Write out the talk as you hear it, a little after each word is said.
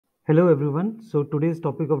Hello everyone. So today's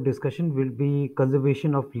topic of discussion will be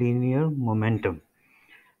conservation of linear momentum.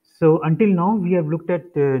 So until now we have looked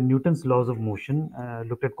at Newton's laws of motion,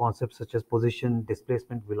 looked at concepts such as position,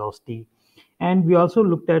 displacement, velocity, and we also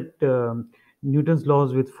looked at Newton's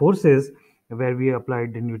laws with forces, where we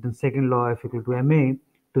applied the Newton's second law F equal to ma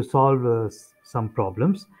to solve some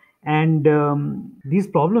problems. And these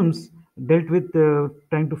problems dealt with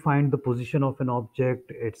trying to find the position of an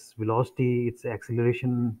object, its velocity, its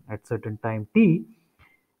acceleration at certain time t.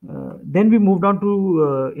 Then we moved on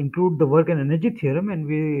to include the work and energy theorem, and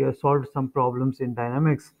we solved some problems in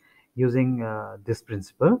dynamics using this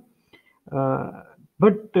principle. Uh,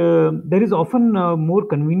 but there is often a more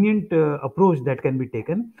convenient approach that can be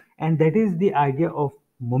taken, and that is the idea of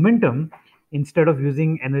momentum instead of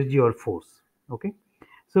using energy or force. Okay.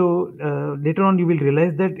 So later on, you will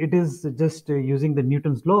realize that it is just using the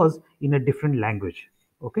Newton's laws in a different language.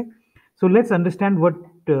 Okay. So let's understand what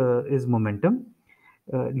is momentum.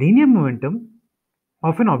 Linear momentum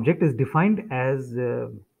of an object is defined as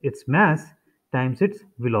its mass times its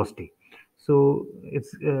velocity. So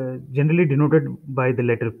it's generally denoted by the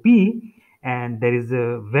letter p, and there is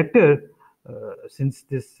a vector since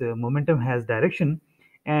this momentum has direction,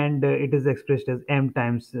 and it is expressed as m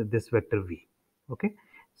times this vector v. Okay.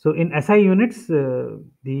 So in SI units, the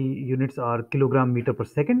units are kilogram meter per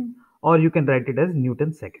second, or you can write it as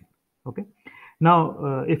Newton second. Okay.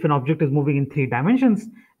 Now, if an object is moving in 3 dimensions,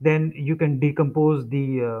 then you can decompose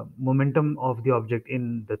the momentum of the object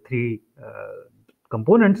in the three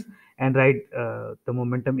components and write the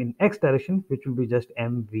momentum in x direction, which will be just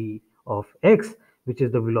mv of x, which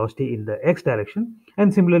is the velocity in the x direction.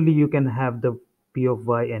 And similarly, you can have the p of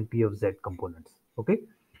y and p of z components. Okay.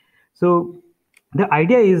 So the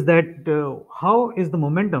idea is that how is the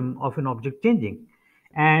momentum of an object changing?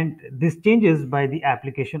 And this changes by the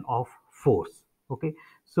application of force. Okay.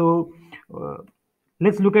 So uh,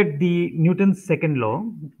 let's look at the Newton's second law.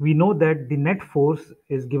 We know that the net force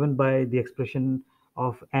is given by the expression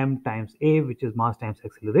of m times a, which is mass times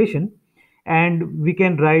acceleration. And we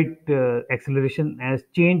can write acceleration as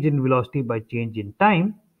change in velocity by change in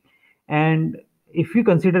time. And if you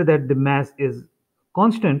consider that the mass is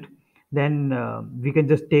constant, then we can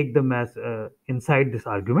just take the mass inside this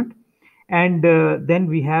argument. And then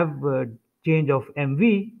we have change of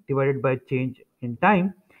mv divided by change in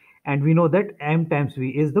time. And we know that m times v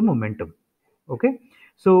is the momentum. Okay.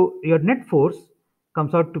 So your net force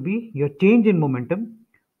comes out to be your change in momentum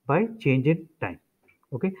by change in time.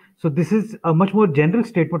 Okay. So this is a much more general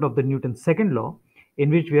statement of the Newton's second law, in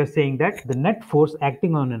which we are saying that the net force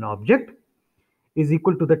acting on an object is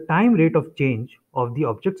equal to the time rate of change of the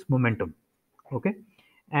object's momentum. Okay.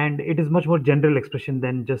 And it is much more general expression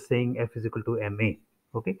than just saying F is equal to ma.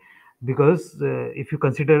 Okay. Because if you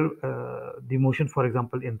consider the motion, for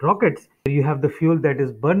example, in rockets, you have the fuel that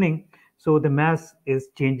is burning, so the mass is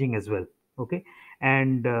changing as well. Okay.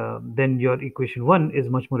 And then your equation 1 is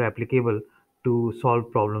much more applicable to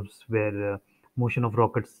solve problems where motion of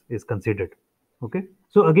rockets is considered. Okay.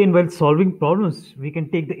 So again, while solving problems, we can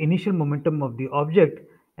take the initial momentum of the object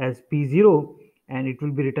as p0, and it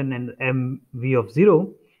will be written in mv of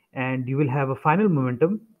 0, and you will have a final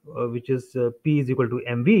momentum which is p is equal to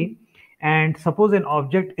mv. And suppose an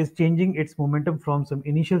object is changing its momentum from some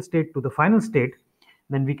initial state to the final state,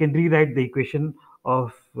 then we can rewrite the equation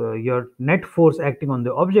of your net force acting on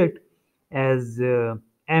the object as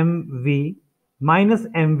mv minus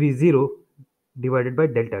mv0 divided by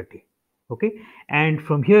delta t. Okay. And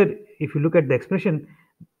from here, if you look at the expression,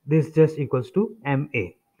 this just equals to ma.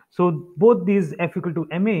 So both these f equal to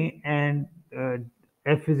ma and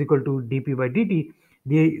f is equal to dp by dt,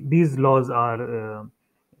 these laws are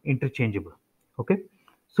interchangeable. Okay.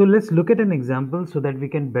 So let's look at an example so that we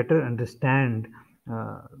can better understand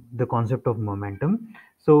the concept of momentum.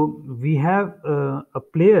 So we have a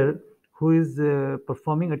player who is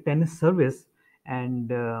performing a tennis service,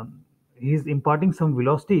 and he's imparting some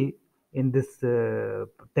velocity in this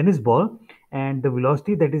tennis ball, and the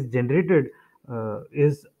velocity that is generated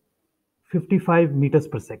is 55 meters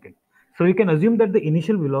per second. So you can assume that the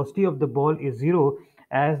initial velocity of the ball is zero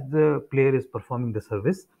as the player is performing the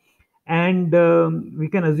service. And we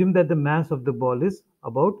can assume that the mass of the ball is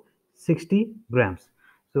about 60 grams.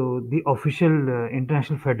 So the official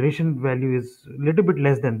International Federation value is a little bit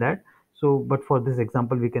less than that. So, but for this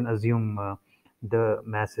example, we can assume the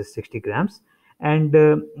mass is 60 grams. And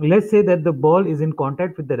let's say that the ball is in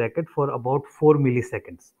contact with the racket for about 4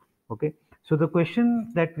 milliseconds. Okay. So the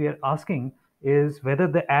question that we are asking is whether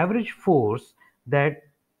the average force that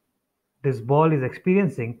this ball is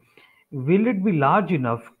experiencing, will it be large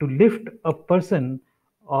enough to lift a person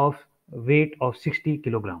of weight of 60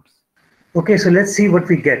 kilograms? Okay, so let's see what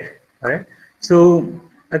we get. All right. So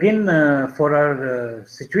again, for our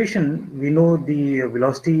situation, we know the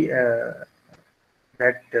velocity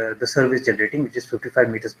that the serve is generating, which is 55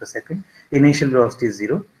 meters per second. Initial velocity is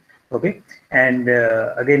 0. Okay, and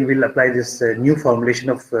again, we'll apply this new formulation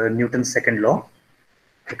of Newton's second law.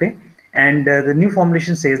 Okay, and the new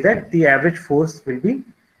formulation says that the average force will be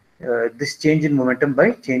this change in momentum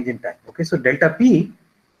by change in time. Okay, so delta P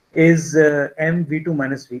is mv2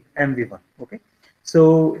 minus mv1. Okay,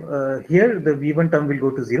 so here the v1 term will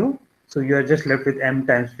go to 0, so you are just left with m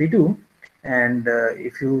times v2, and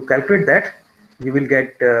if you calculate that, you will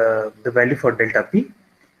get the value for delta p,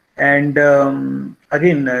 and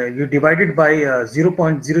again you divide it by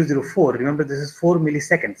 0.004. Remember, this is 4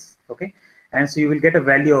 milliseconds. Okay, and so you will get a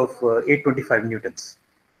value of 825 newtons.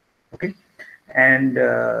 Okay, and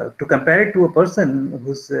to compare it to a person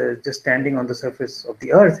who's just standing on the surface of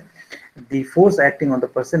the earth, the force acting on the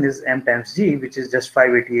person is m times g, which is just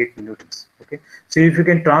 588 newtons. Okay, so if you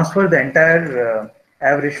can transfer the entire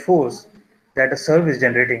average force that a serve is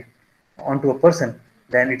generating onto a person,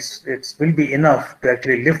 then it's will be enough to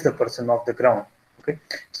actually lift the person off the ground. Okay,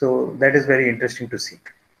 so that is very interesting to see.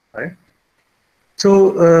 All right. So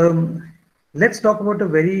let's talk about a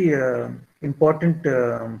very important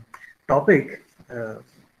topic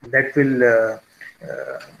that will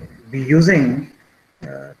be using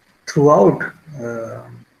uh, throughout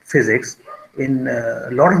physics in a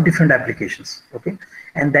lot of different applications. Okay,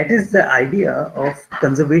 and that is the idea of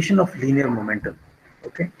conservation of linear momentum.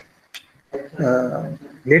 Okay, uh,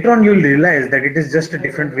 later on you'll realize that it is just a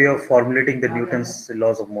different way of formulating the Newton's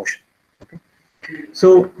laws of motion. Okay,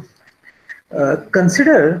 so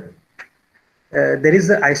consider there is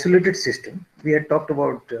an isolated system. We had talked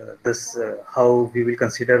about this, how we will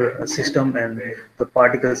consider a system and the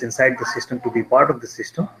particles inside the system to be part of the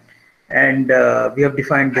system. And we have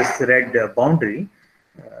defined this red boundary.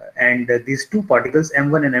 And these two particles,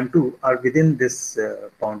 M1 and M2, are within this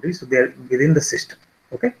boundary. So they are within the system.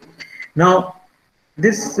 Okay. Now,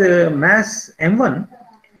 this mass M1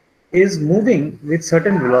 is moving with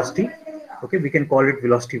certain velocity. Okay, we can call it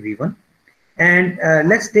velocity V1. And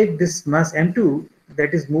let's take this mass m2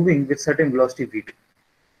 that is moving with certain velocity v2.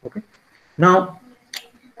 Okay. Now,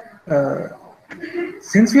 uh,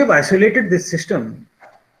 since we have isolated this system,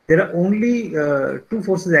 there are only two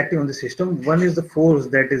forces acting on the system. One is the force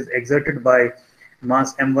that is exerted by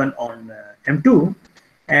mass m1 on m2,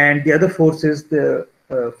 and the other force is the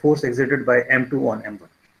force exerted by m2 on m1.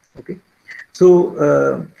 Okay.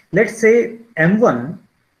 So let's say m1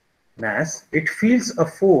 mass, it feels a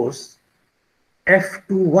force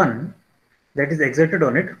F21 that is exerted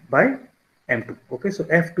on it by M2. Okay, so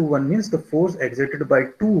F21 means the force exerted by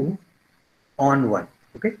 2 on 1.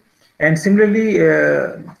 Okay, and similarly,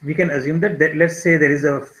 we can assume that, let's say there is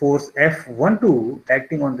a force F12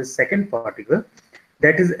 acting on the second particle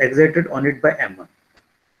that is exerted on it by M1.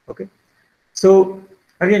 Okay, so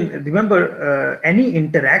again, remember any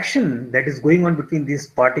interaction that is going on between these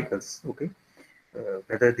particles, okay,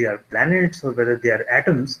 whether they are planets or whether they are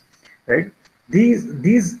atoms, right?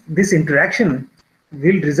 This interaction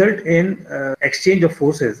will result in exchange of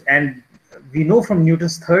forces, and we know from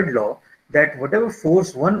Newton's third law that whatever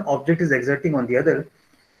force one object is exerting on the other,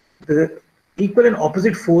 the equal and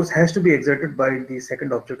opposite force has to be exerted by the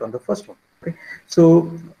second object on the first one. Okay?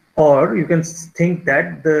 So, or you can think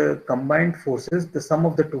that the combined forces, the sum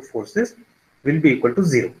of the two forces, will be equal to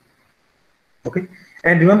 0. Okay,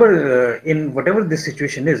 and remember, in whatever this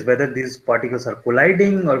situation is, whether these particles are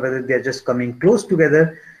colliding or whether they are just coming close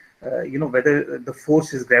together, you know, whether the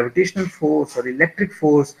force is gravitational force or electric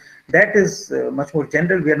force, that is much more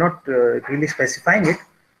general. We are not really specifying it.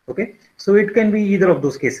 Okay, so it can be either of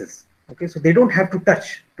those cases. Okay, so they don't have to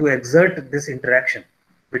touch to exert this interaction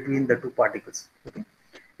between the two particles. Okay,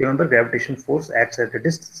 remember, gravitational force acts at a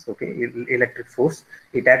distance. Okay, electric force,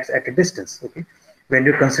 it acts at a distance. Okay, when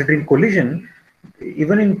you're considering collision,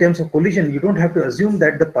 even in terms of collision, you don't have to assume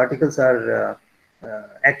that the particles are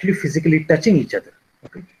actually physically touching each other.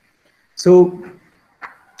 Okay, so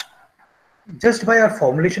just by our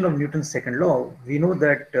formulation of Newton's second law, we know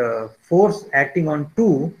that force acting on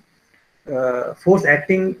two, force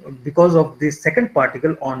acting because of the second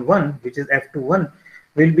particle on one, which is F21,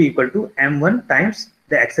 will be equal to m1 times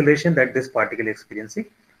the acceleration that this particle is experiencing.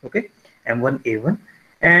 Okay, m1a1,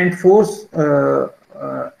 and force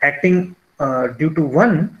acting due to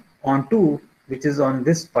 1 on 2, which is on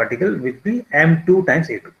this particle, will be m2 times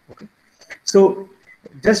a2. Okay, so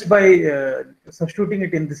just by substituting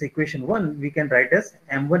it in this equation 1, we can write as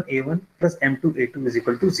m1a1 plus m2a2 is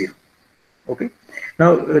equal to 0. Okay.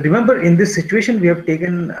 Now remember, in this situation we have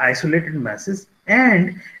taken isolated masses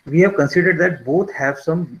and we have considered that both have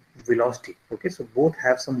some velocity. Okay, so both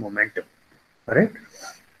have some momentum. All right.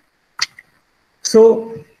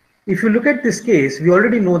 So if you look at this case, we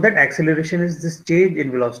already know that acceleration is this change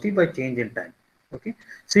in velocity by change in time. Okay,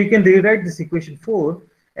 so you can rewrite this equation 4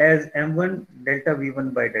 as m1 delta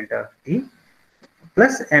v1 by delta t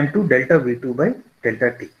plus m2 delta v2 by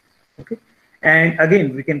delta t. Okay, and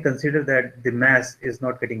again we can consider that the mass is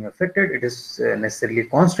not getting affected; it is necessarily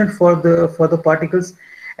constant for the particles,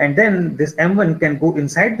 and then this m1 can go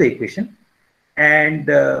inside the equation, and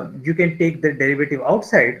you can take the derivative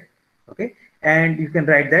outside. Okay, and you can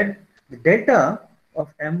write that the delta of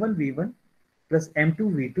m1 v1 plus m2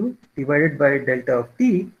 v2 divided by delta of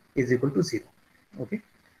t is equal to 0. Okay,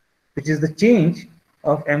 which is the change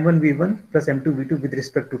of m1 v1 plus m2 v2 with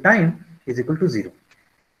respect to time is equal to 0.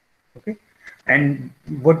 Okay, and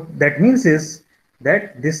what that means is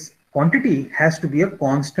that this quantity has to be a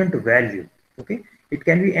constant value. Okay, it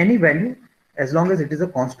can be any value as long as it is a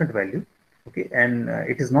constant value. Okay, and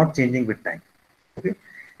it is not changing with time. Okay,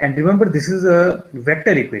 and remember, this is a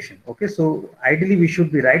vector equation. Okay, so ideally we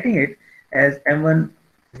should be writing it as m1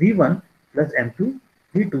 v1 plus m2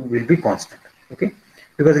 v2 will be constant. Okay,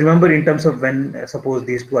 because remember, in terms of when suppose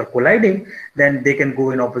these two are colliding, then they can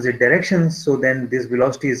go in opposite directions, so then these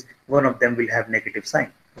velocities, one of them will have negative sign.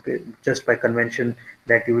 Okay, just by convention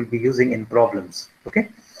that you will be using in problems. Okay,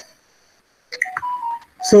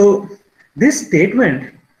 so this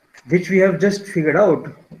statement which we have just figured out,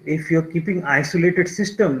 if you're keeping isolated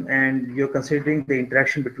system and you're considering the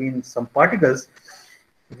interaction between some particles,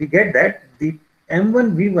 we get that the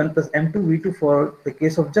m1 v1 plus m2 v2 for the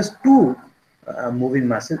case of just two moving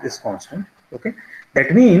masses is constant. Okay,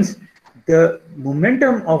 that means the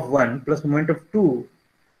momentum of one plus momentum of two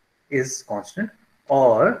is constant,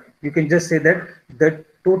 or you can just say that the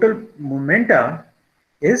total momenta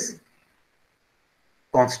is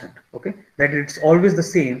constant. Okay, that it's always the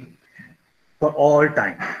same for all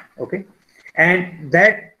time. Okay, and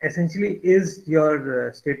that essentially is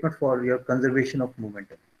your statement for your conservation of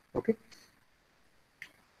momentum. Okay,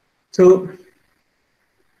 so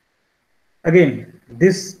again,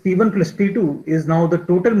 this P1 plus P2 is now the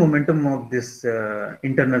total momentum of this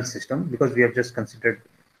internal system, because we have just considered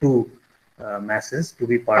two masses to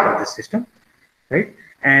be part of this system, right?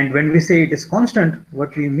 And when we say it is constant,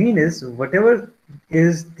 what we mean is whatever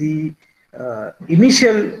is the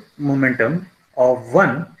initial momentum of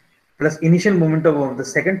one plus initial momentum of the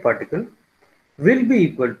second particle will be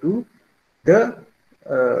equal to the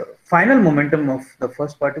final momentum of the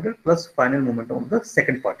first particle plus final momentum of the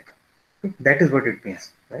second particle. Okay? That is what it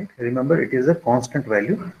means, right? Remember, it is a constant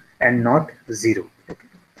value and not zero. Okay?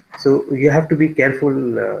 So you have to be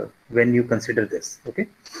careful when you consider this. Okay.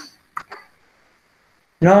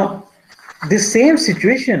 Now, this same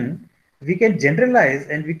situation we can generalize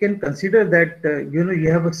and we can consider that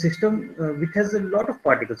you have a system which has a lot of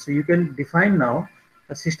particles. So you can define now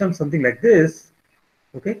a system something like this.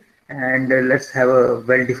 Okay, and let's have a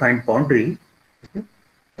well-defined boundary, okay,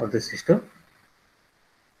 of the system,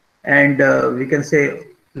 and we can say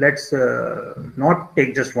let's not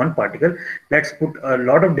take just one particle, let's put a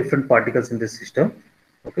lot of different particles in this system.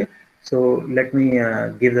 Okay, so let me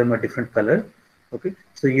give them a different color. Okay,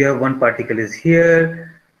 so you have one particle is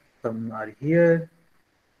here, some are here.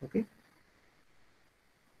 Okay,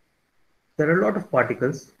 there are a lot of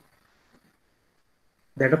particles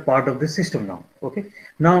that are part of the system now. Okay,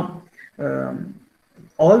 now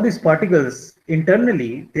all these particles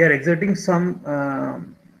internally, they are exerting some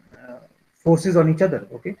forces on each other.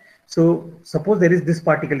 Okay, so suppose there is this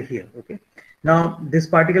particle here. Okay, now this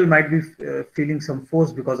particle might be feeling some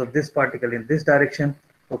force because of this particle in this direction.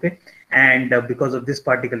 Okay, and because of this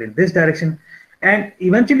particle in this direction, and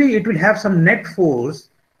eventually it will have some net force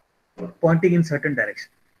pointing in certain direction.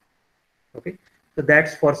 Okay, so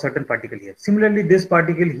that's for certain particle here. Similarly, this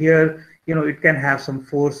particle here, it can have some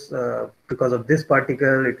force because of this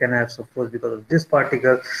particle, it can have some force because of this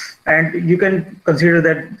particle, and you can consider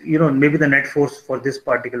that maybe the net force for this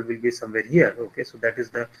particle will be somewhere here. Okay, so that is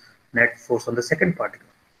the net force on the second particle.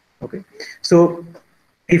 Okay, so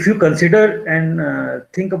if you consider and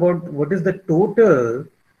think about what is the total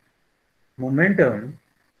momentum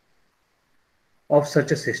of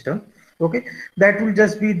such a system, okay, that will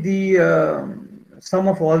just be the sum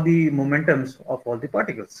of all the momentums of all the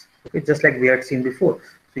particles. Okay, just like we had seen before.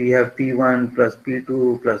 So you have P1 plus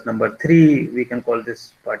P2 plus number 3. We can call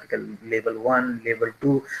this particle label 1, label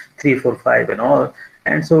 2, 3, 4, 5, and all.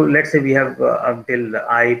 And so let's say we have until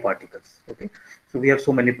I particles. Okay, so we have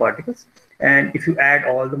so many particles, and if you add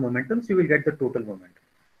all the momentums, you will get the total momentum.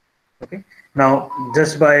 Okay. Now,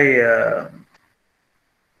 just by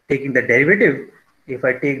taking the derivative, if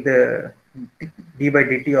I take the d by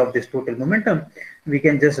dt of this total momentum, we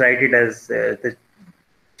can just write it as the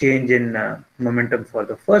change in momentum for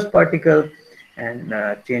the first particle and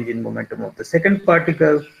change in momentum of the second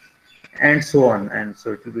particle and so on, and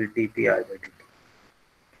so it will be dpi by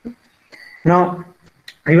dt. Now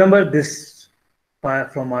remember this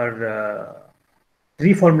from our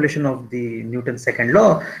reformulation of the Newton's second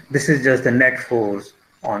law. This is just the net force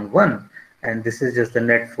on one, and this is just the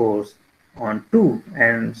net force on two,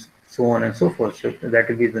 and so on and so forth. So that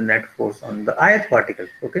will be the net force on the ith particle.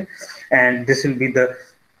 Okay, and this will be the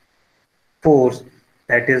force,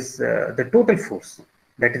 that is the total force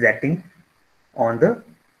that is acting on the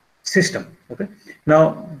system. Okay,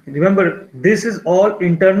 now remember this is all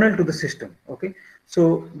internal to the system. Okay,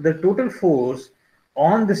 so the total force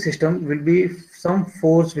on the system will be some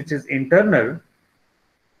force which is internal.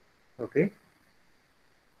 Okay,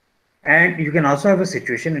 and you can also have a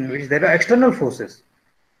situation in which there are external forces,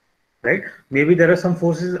 right? Maybe there are some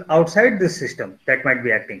forces outside this system that might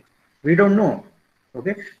be acting, we don't know.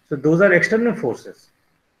 Okay, so those are external forces.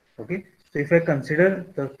 Okay, so if I consider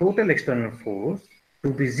the total external force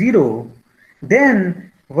to be zero,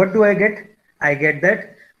 then what do I get? I get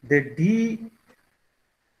that the dp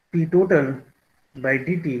total by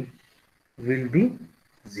dt will be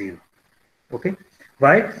zero. Okay,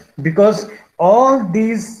 why? Because all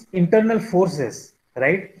these internal forces,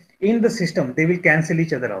 right, in the system, they will cancel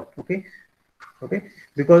each other out. Okay, okay,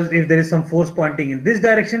 because if there is some force pointing in this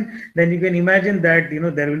direction, then you can imagine that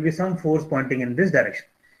there will be some force pointing in this direction.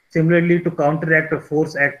 Similarly, to counteract a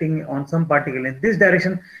force acting on some particle in this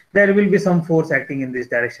direction, there will be some force acting in this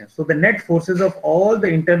direction. So the net forces of all the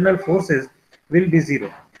internal forces will be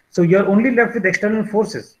zero. So you're only left with external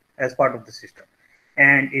forces as part of the system.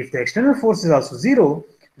 And if the external force is also zero,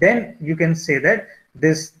 then you can say that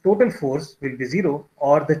this total force will be zero,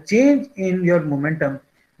 or the change in your momentum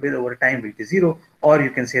with over time will be zero, or you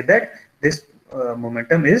can say that this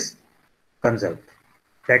momentum is conserved.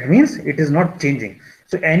 That means it is not changing.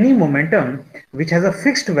 So any momentum which has a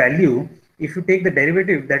fixed value, if you take the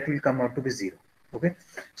derivative, that will come out to be zero. Okay,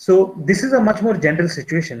 so this is a much more general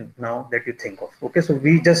situation now that you think of. Okay, so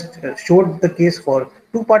we just showed the case for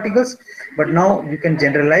two particles, but now you can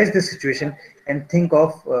generalize the situation and think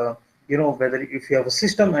of whether if you have a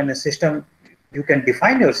system, and a system, you can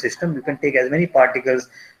define your system, you can take as many particles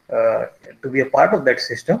to be a part of that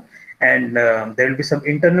system, and there will be some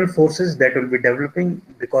internal forces that will be developing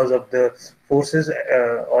because of the forces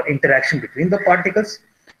or interaction between the particles,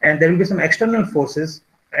 and there will be some external forces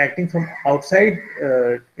acting from outside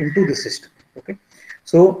into the system. Okay,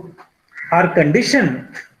 so our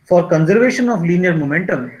condition for conservation of linear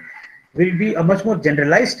momentum will be a much more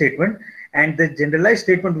generalized statement, and the generalized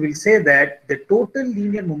statement will say that the total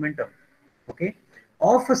linear momentum, okay,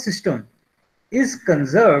 of a system is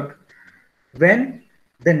conserved when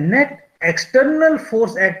the net external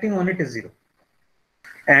force acting on it is zero.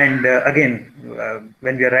 And again,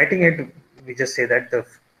 when we are writing it, we just say that the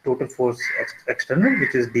total force external,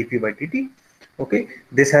 which is dp by dt, okay,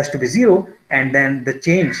 this has to be zero, and then the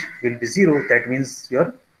change will be zero. That means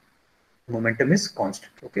your momentum is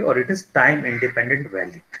constant, okay, or it is time independent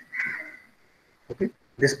value. Okay,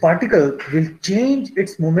 this particle will change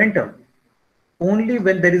its momentum only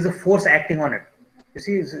when there is a force acting on it. You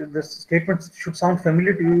see, the statement should sound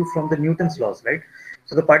familiar to you from the Newton's laws, right?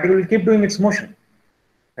 So the particle will keep doing its motion,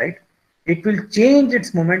 right? It will change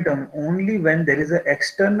its momentum only when there is an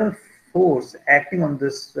external force acting on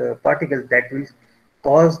this particle that will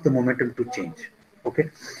cause the momentum to change. Okay.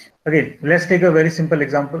 Again, let's take a very simple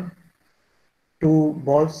example. Two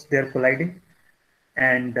balls, they are colliding,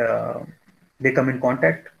 and they come in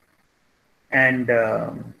contact, and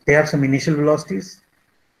they have some initial velocities,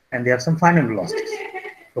 and they have some final velocities.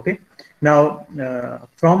 Okay. Now,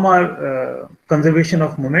 from our conservation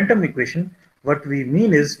of momentum equation, what we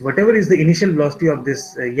mean is whatever is the initial velocity of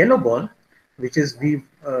this yellow ball, which is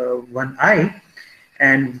v1i,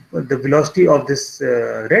 and the velocity of this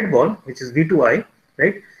red ball, which is v2i,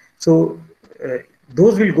 right? So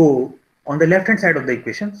those will go on the left hand side of the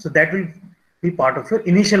equation. So that will be part of your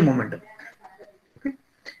initial momentum. Okay,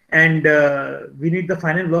 and we need the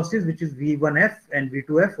final velocities, which is v1f and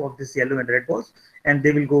v2f of this yellow and red balls, and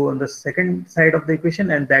they will go on the second side of the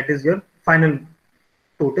equation, and that is your final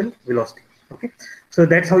total velocity. Okay, so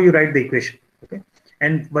that's how you write the equation. Okay,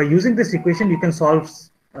 and by using this equation, you can solve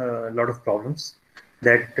a lot of problems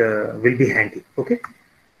that will be handy. Okay,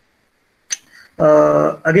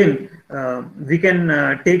 again, we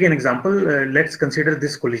can take an example. Let's consider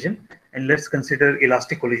this collision, and let's consider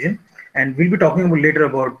elastic collision. And we'll be talking about later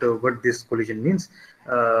about what this collision means,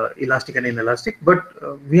 elastic and inelastic. But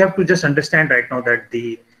we have to just understand right now that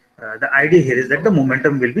the idea here is that the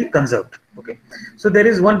momentum will be conserved. Okay, so there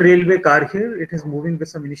is one railway car here. It is moving with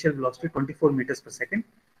some initial velocity 24 meters per second,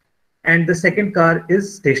 and the second car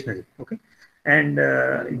is stationary. Okay, and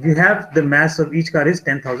you have the mass of each car is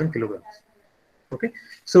 10,000 kilograms. Okay,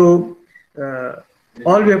 so uh,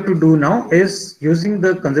 all we have to do now is, using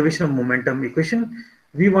the conservation of momentum equation,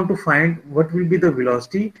 we want to find what will be the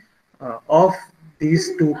velocity of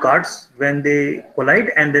these two cars when they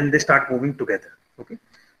collide and then they start moving together. Okay,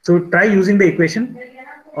 so try using the equation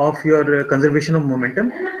of your conservation of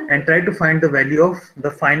momentum and try to find the value of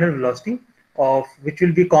the final velocity of which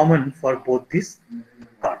will be common for both these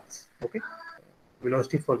cars. Okay,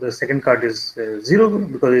 velocity for the second card is 0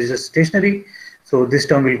 because it's just stationary. So this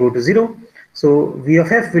term will go to 0. So V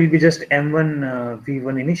of f will be just m1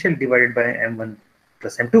 v1 initial divided by m1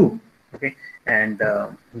 plus m2. Okay, and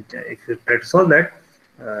if you try to solve that,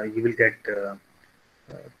 you will get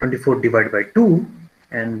 24 divided by 2,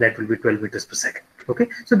 and that will be 12 meters per second. Okay,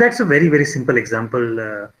 so that's a very simple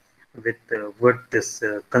example with what this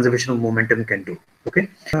conservation of momentum can do. Okay,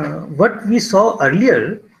 what we saw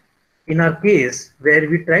earlier in our case where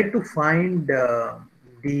we tried to find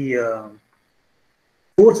the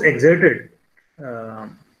force exerted uh,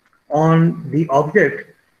 on the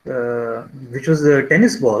object, which was the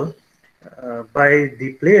tennis ball, by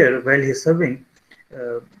the player while he's serving.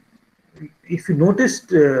 Uh, if you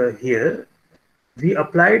noticed here, we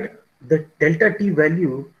applied the delta t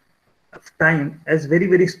value of time as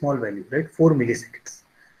very small value, right? 4 milliseconds.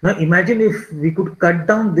 Now imagine if we could cut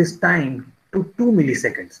down this time to 2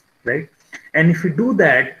 milliseconds, right? And if you do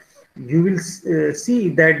that, you will see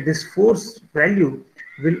that this force value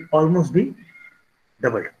will almost be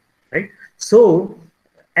doubled, right? So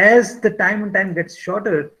as the time gets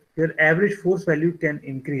shorter, your average force value can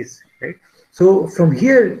increase, right? So from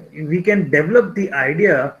here we can develop the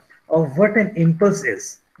idea of what an impulse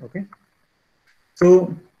is. Okay,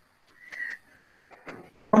 so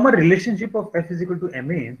from a relationship of f is equal to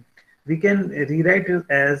ma, we can rewrite it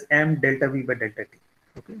as m delta v by delta t.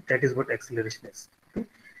 Okay, that is what acceleration is. Okay,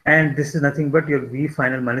 and this is nothing but your v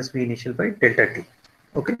final minus v initial by delta t.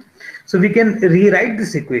 Okay, so we can rewrite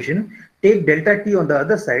this equation, take delta t on the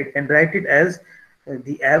other side, and write it as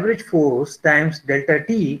the average force times delta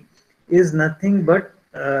t is nothing but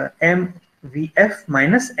mvf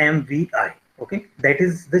minus mvi. Okay, that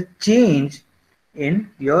is the change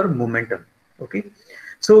in your momentum. Okay,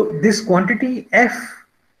 so this quantity f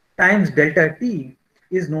times delta t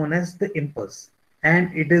is known as the impulse,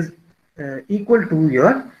 and it is equal to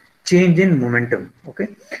your change in momentum.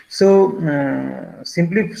 Okay, so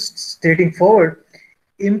simply stating forward,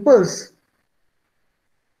 impulse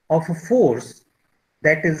of a force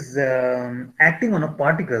that is acting on a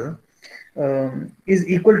particle is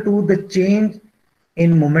equal to the change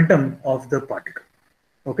in momentum of the particle.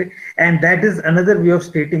 Okay, and that is another way of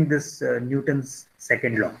stating this Newton's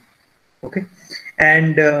second law. Okay,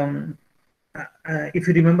 and if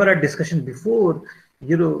you remember our discussion before,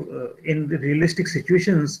 in the realistic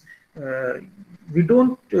situations, uh, we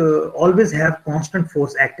don't always have constant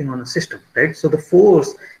force acting on a system, right? So the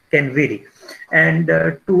force can vary, and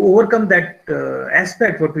to overcome that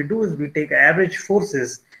aspect, what we do is we take average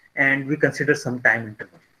forces and we consider some time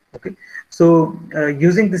interval. Okay, so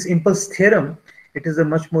using this impulse theorem, it is a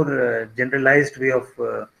much more generalized way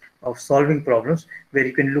of solving problems, where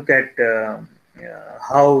you can look at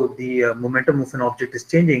how the momentum of an object is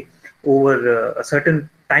changing over a certain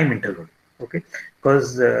time interval. Okay,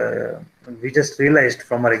 because we just realized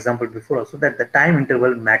from our example before also that the time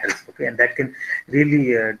interval matters. Okay, and that can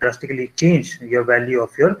really drastically change your value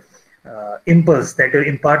of your impulse that you're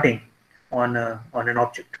imparting on an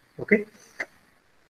object. Okay,